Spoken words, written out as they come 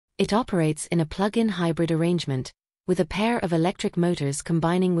It operates in a plug-in hybrid arrangement, with a pair of electric motors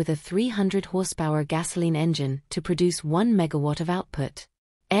combining with a 300 horsepower gasoline engine to produce 1 megawatt of output.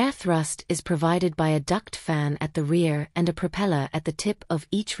 Air thrust is provided by a duct fan at the rear and a propeller at the tip of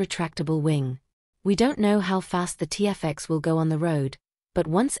each retractable wing. We don't know how fast the TFX will go on the road, but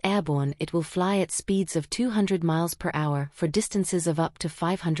once airborne it will fly at speeds of 200 miles per hour for distances of up to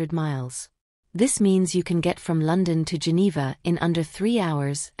 500 miles. This means you can get from London to Geneva in under 3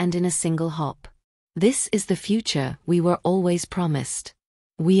 hours and in a single hop. This is the future we were always promised.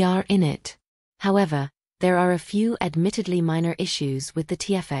 We are in it. However, there are a few admittedly minor issues with the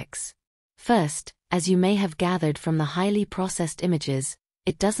TFX. First, as you may have gathered from the highly processed images,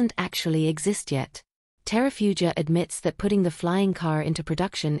 it doesn't actually exist yet. Terrafugia admits that putting the flying car into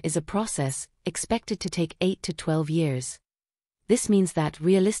production is a process expected to take 8 to 12 years. This means that,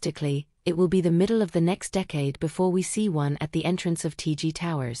 realistically, it will be the middle of the next decade before we see one at the entrance of TG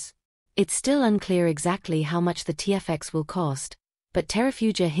Towers. It's still unclear exactly how much the TFX will cost, but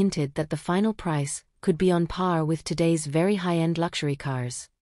Terrafugia hinted that the final price could be on par with today's very high-end luxury cars.